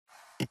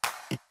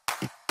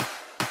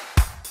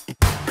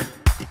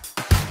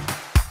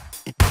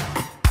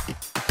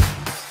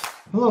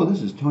Hello,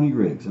 this is Tony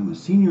Riggs. I'm a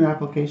Senior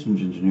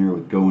Applications Engineer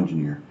with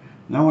GoEngineer,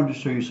 and I wanted to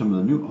show you some of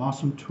the new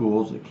awesome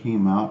tools that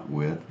came out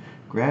with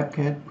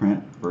GrabCAD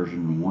Print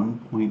version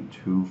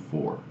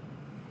 1.24.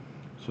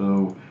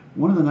 So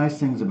one of the nice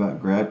things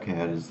about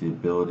GrabCAD is the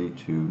ability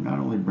to not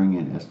only bring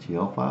in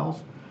STL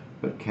files,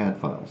 but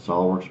CAD files,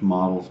 SOLIDWORKS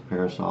models,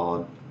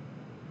 Parasolid,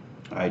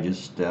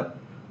 IGESTEP,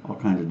 all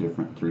kinds of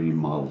different 3D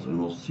models, and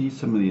we'll see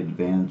some of the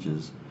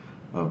advantages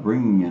of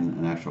bringing in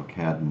an actual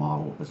CAD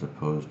model as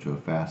opposed to a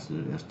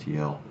faceted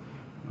STL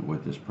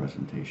with this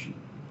presentation.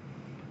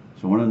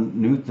 So one of the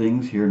new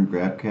things here in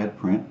GrabCAD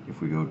Print,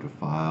 if we go to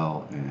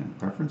File and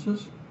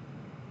Preferences,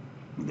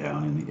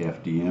 down in the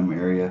FDM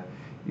area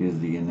is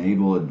the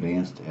Enable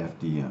Advanced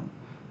FDM.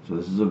 So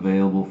this is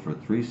available for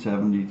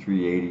 370,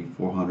 380,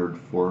 400,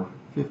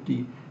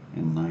 450,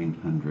 and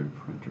 900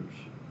 printers.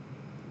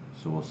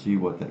 So we'll see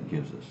what that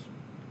gives us.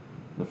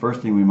 The first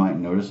thing we might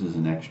notice is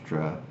an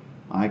extra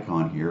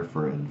icon here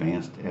for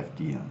Advanced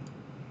FDM.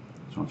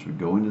 So once we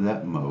go into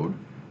that mode,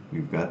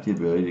 we've got the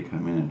ability to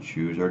come in and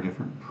choose our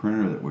different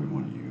printer that we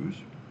want to use.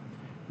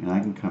 And I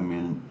can come in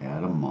and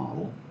add a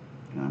model,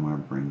 and I'm going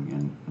to bring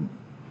in an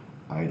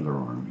idler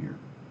arm here.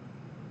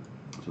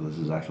 So this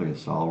is actually a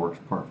SOLIDWORKS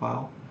part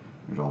file.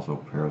 There's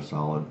also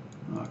Parasolid,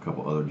 a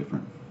couple other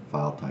different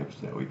file types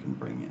that we can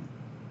bring in.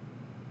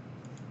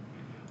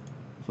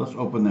 So let's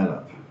open that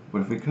up.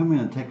 But if we come in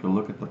and take a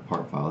look at the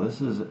part file,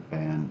 this is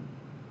an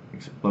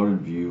exploded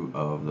view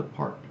of the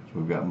part. So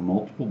we've got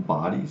multiple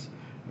bodies,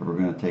 and we're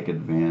going to take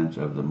advantage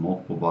of the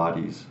multiple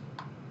bodies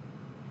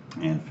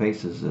and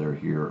faces that are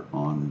here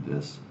on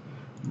this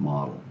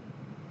model.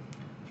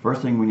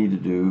 First thing we need to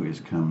do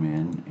is come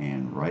in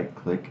and right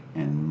click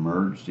and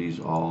merge these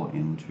all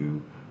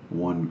into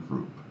one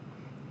group.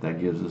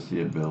 That gives us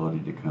the ability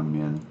to come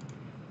in.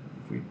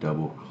 If we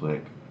double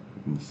click,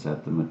 we can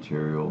set the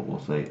material. We'll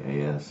say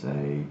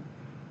ASA.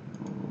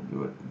 We'll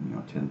do it,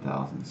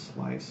 10,000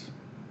 slice.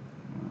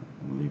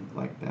 And leave it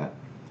like that.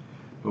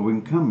 But we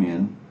can come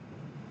in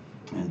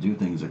and do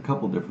things a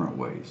couple different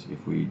ways.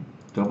 If we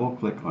double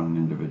click on an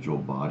individual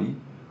body,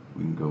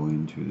 we can go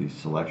into the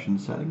selection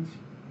settings,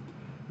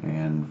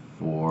 and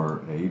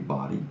for a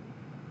body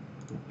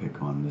we'll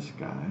pick on this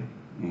guy,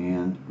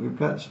 and we've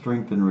got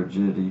strength and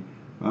rigidity.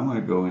 I'm going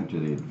to go into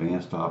the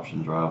advanced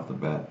options right off the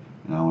bat,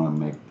 and I want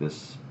to make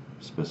this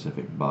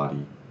specific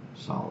body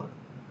solid.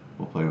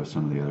 We'll play with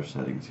some of the other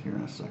settings here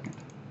in a second.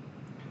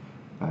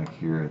 Back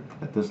here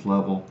at this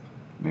level,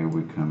 maybe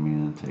we come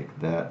in and take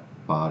that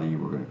body,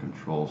 we're going to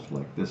control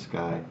select this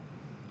guy,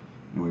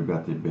 and we've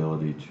got the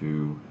ability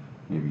to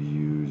maybe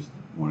use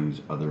one of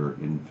these other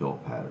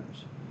infill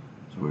patterns.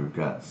 So we've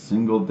got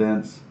single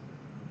dents,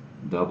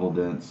 double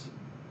dents,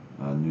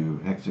 a new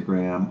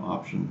hexagram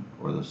option,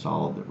 or the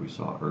solid that we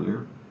saw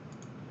earlier.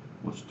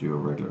 Let's do a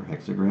regular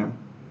hexagram.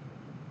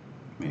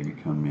 Maybe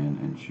come in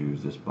and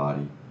choose this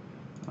body,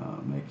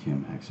 make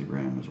him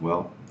hexagram as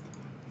well.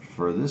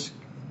 For this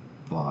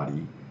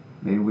body,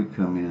 maybe we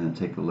come in and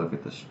take a look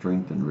at the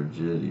strength and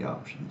rigidity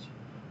options.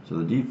 So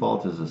the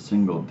default is a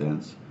single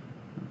dents,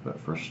 but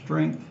for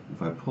strength,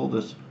 if I pull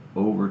this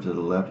over to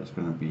the left, it's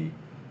going to be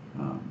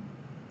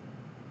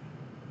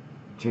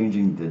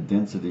changing the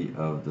density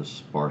of the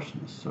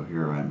sparseness. So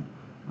here I'm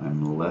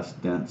less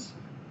dense.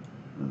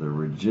 The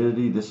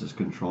rigidity, this is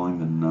controlling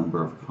the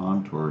number of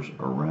contours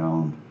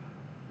around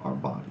our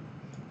body.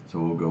 So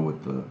we'll go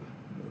with the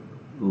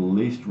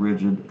least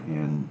rigid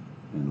and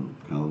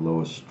kind of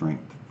lowest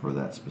strength for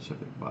that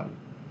specific body.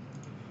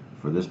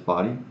 For this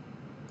body,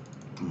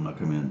 I'm going to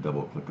come in and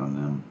double click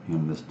on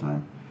him this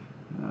time.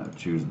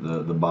 Choose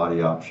the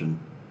body option.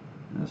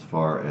 As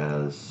far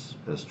as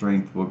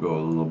strength, we'll go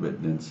a little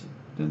bit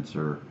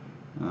denser.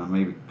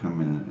 Maybe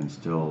come in and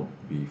still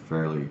be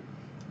fairly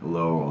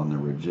low on the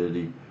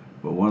rigidity.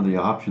 But one of the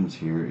options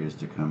here is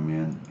to come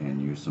in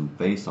and use some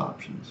face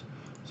options.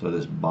 So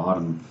this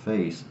bottom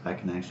face, I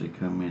can actually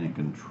come in and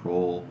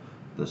control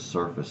the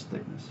surface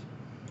thickness.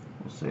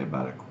 We'll say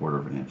about 1/4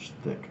 of an inch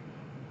thick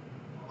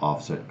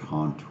offset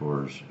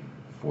contours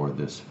for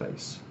this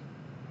face.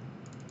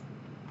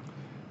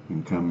 You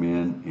can come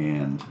in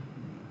and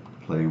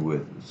play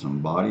with some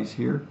bodies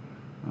here,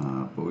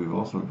 but we've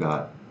also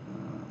got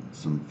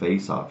some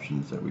face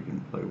options that we can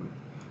play with.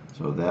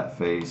 So that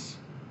face,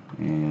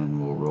 and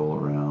we'll roll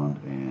around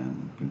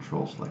and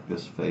control select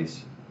this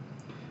face,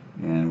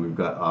 and we've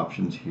got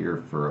options here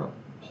for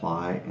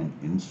apply and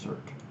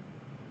insert.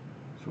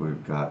 So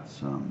we've got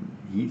some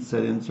heat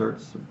set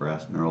inserts, some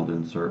brass knurled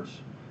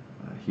inserts,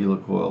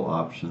 helicoil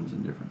options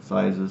in different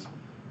sizes.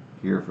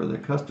 Here for the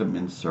custom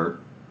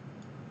insert,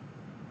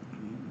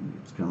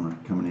 it's coming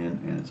in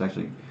and it's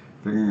actually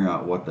figuring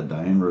out what the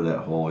diameter of that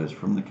hole is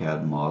from the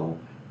CAD model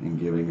and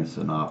giving us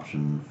an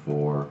option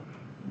for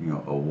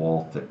a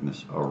wall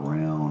thickness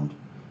around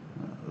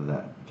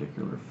that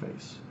particular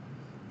face.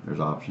 There's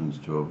options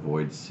to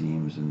avoid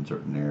seams in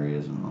certain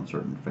areas and on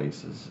certain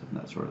faces and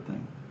that sort of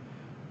thing.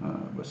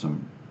 But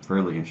some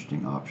fairly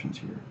interesting options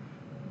here.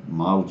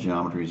 Model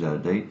geometry is out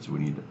of date, so we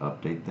need to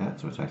update that.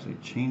 So it's actually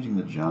changing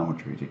the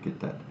geometry to get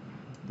that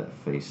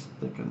face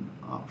thicken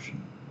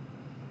option.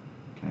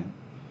 Okay,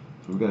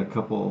 so we've got a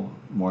couple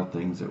more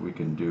things that we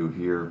can do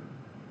here.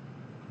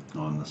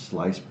 On the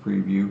slice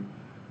preview,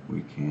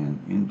 we can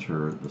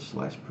enter the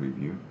slice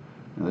preview.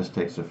 Now this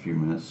takes a few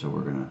minutes, so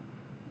we're going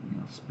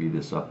to speed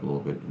this up a little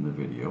bit in the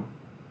video.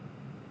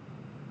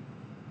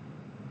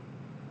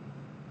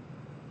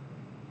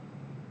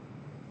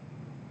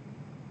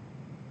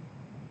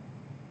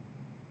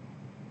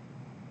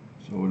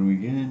 So when we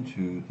get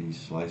into the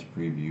slice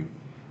preview,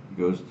 it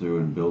goes through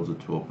and builds the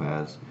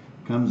toolpaths,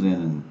 comes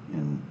in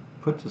and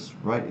puts us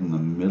right in the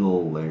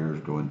middle layers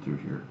going through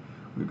here.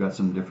 We've got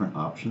some different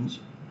options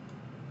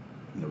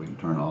that we can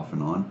turn off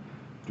and on.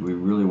 Do we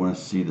really want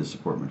to see the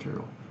support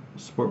material?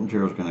 The support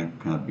material is going to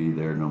kind of be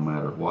there no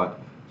matter what,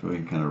 so we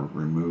can kind of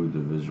remove the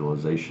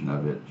visualization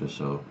of it just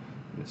so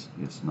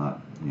it's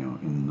not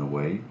in the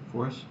way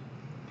for us.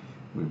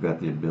 We've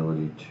got the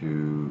ability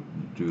to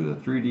do the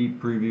 3D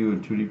preview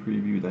and 2D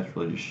preview. That's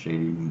really just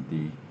shading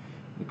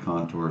the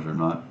contours are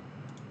not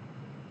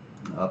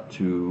up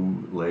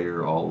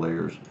to all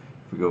layers.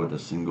 If we go with a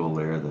single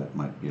layer, that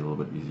might be a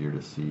little bit easier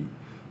to see.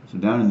 So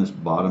down in this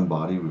bottom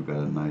body, we've got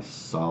a nice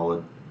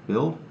solid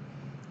build.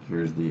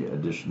 Here's the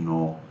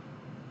additional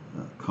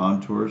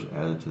contours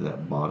added to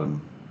that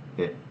bottom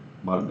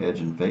edge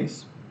and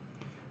face.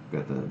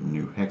 We've got the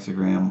new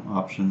hexagram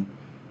option,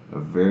 a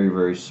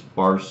very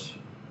sparse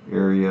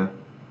area,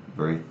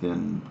 very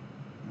thin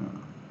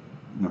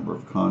number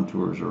of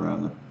contours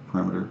around the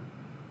perimeter.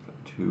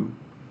 Got 2.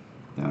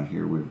 Down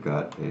here we've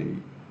got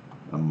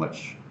a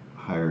much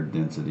higher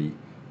density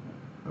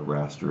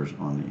rasters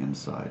on the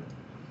inside.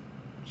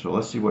 So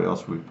let's see what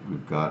else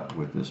we've got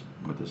with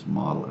this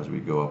model as we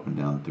go up and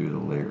down through the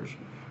layers.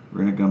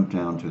 We're going to come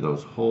down to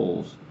those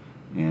holes,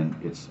 and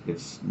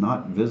it's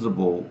not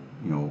visible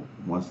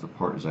once the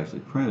part is actually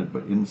printed,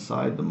 but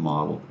inside the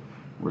model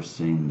we're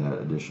seeing that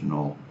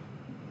additional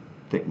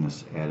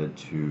thickness added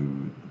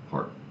to the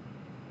part.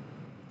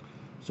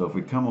 So if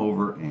we come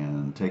over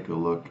and take a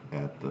look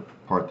at the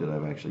part that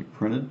I've actually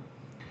printed,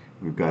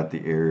 we've got the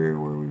area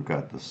where we've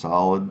got the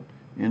solid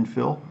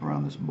infill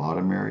around this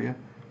bottom area,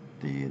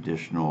 the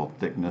additional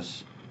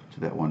thickness to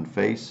that one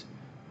face,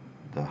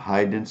 the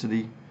high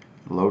density,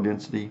 low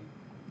density,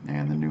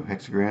 and the new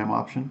hexagram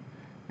option,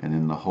 and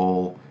then the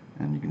hole,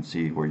 and you can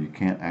see where you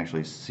can't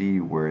actually see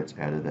where it's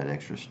added that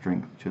extra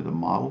strength to the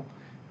model.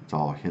 It's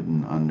all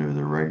hidden under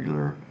the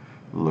regular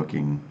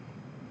looking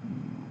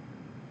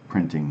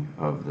printing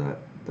of that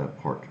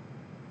part.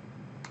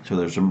 So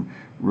there's some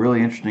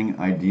really interesting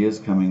ideas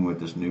coming with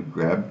this new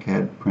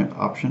GrabCAD Print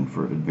option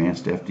for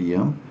Advanced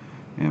FDM,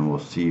 and we'll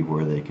see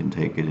where they can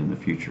take it in the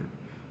future.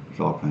 There's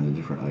all kinds of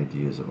different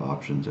ideas of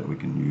options that we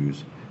can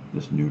use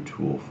this new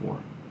tool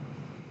for.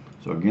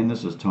 So again,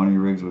 this is Tony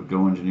Riggs with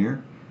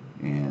GoEngineer,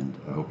 and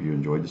I hope you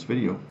enjoyed this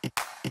video.